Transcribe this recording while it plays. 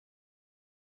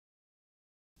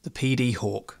The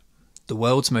PD+Hawk, the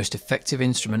world's most effective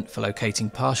instrument for locating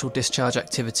partial discharge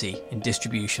activity in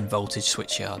distribution voltage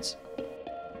switchyards.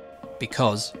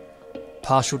 Because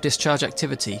partial discharge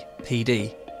activity,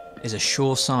 PD, is a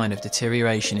sure sign of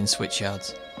deterioration in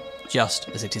switchyards, just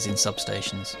as it is in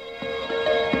substations.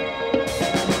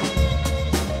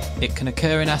 It can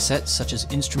occur in assets such as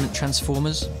instrument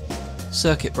transformers,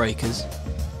 circuit breakers,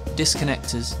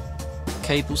 disconnectors,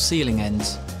 cable sealing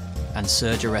ends, and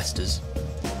surge arresters,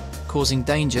 causing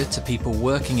danger to people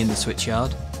working in the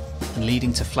switchyard and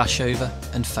leading to flashover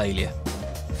and failure.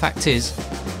 Fact is,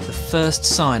 the first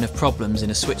sign of problems in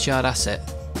a switchyard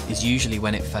asset is usually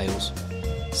when it fails,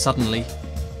 suddenly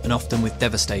and often with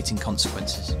devastating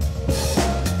consequences.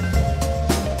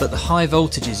 But the high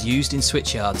voltages used in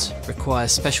switchyards require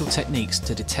special techniques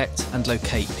to detect and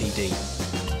locate PD.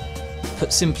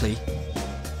 Put simply,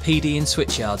 PD in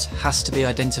switchyards has to be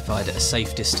identified at a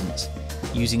safe distance,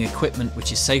 using equipment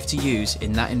which is safe to use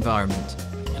in that environment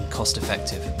and cost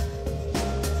effective.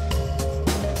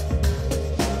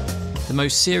 The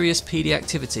most serious PD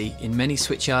activity in many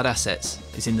switchyard assets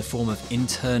is in the form of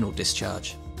internal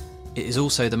discharge. It is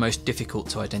also the most difficult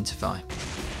to identify.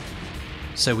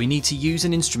 So we need to use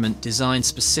an instrument designed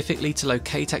specifically to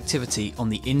locate activity on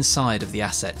the inside of the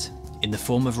asset, in the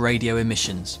form of radio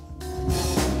emissions.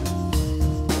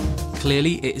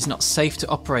 Clearly, it is not safe to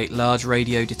operate large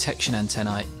radio detection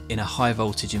antennae in a high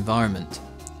voltage environment.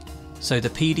 So the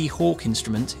PD+Hawk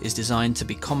instrument is designed to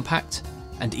be compact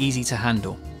and easy to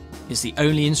handle. It's the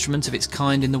only instrument of its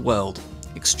kind in the world,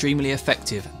 extremely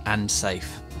effective and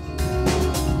safe.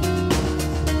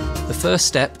 The first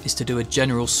step is to do a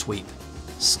general sweep,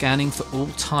 scanning for all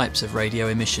types of radio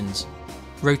emissions.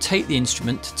 Rotate the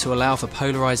instrument to allow for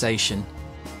polarization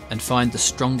and find the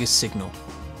strongest signal.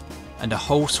 And a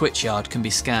whole switchyard can be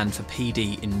scanned for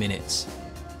PD in minutes.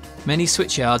 Many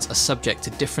switchyards are subject to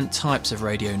different types of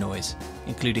radio noise,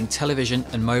 including television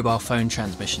and mobile phone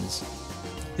transmissions.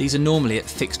 These are normally at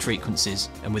fixed frequencies,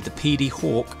 and with the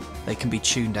PD+Hawk, they can be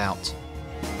tuned out.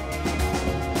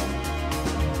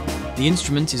 The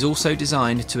instrument is also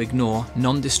designed to ignore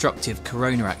non-destructive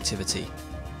corona activity,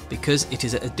 because it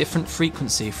is at a different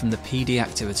frequency from the PD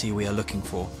activity we are looking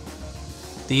for.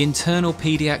 The internal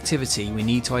PD activity we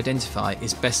need to identify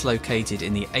is best located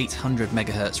in the 800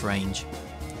 MHz range.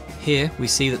 Here we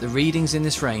see that the readings in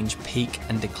this range peak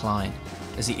and decline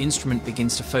as the instrument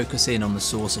begins to focus in on the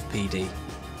source of PD.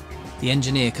 The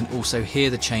engineer can also hear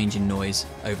the change in noise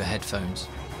over headphones.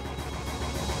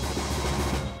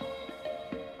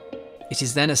 It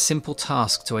is then a simple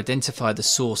task to identify the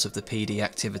source of the PD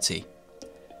activity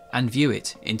and view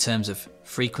it in terms of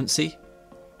frequency,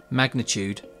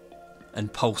 magnitude,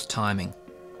 and pulse timing.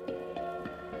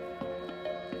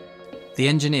 The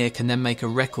engineer can then make a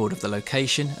record of the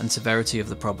location and severity of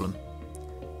the problem,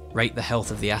 rate the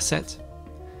health of the asset,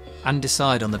 and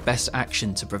decide on the best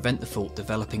action to prevent the fault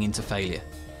developing into failure,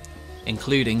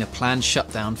 including a planned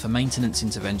shutdown for maintenance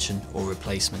intervention or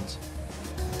replacement.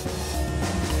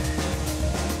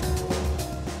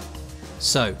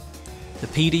 So, the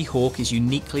PD+Hawk is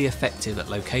uniquely effective at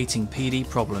locating PD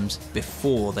problems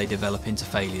before they develop into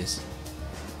failures.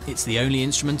 It's the only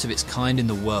instrument of its kind in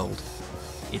the world.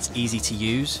 It's easy to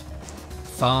use,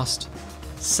 fast,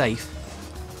 safe,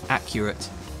 accurate,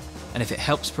 and if it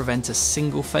helps prevent a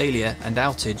single failure and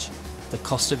outage, the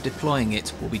cost of deploying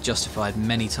it will be justified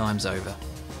many times over.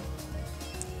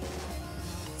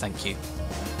 Thank you.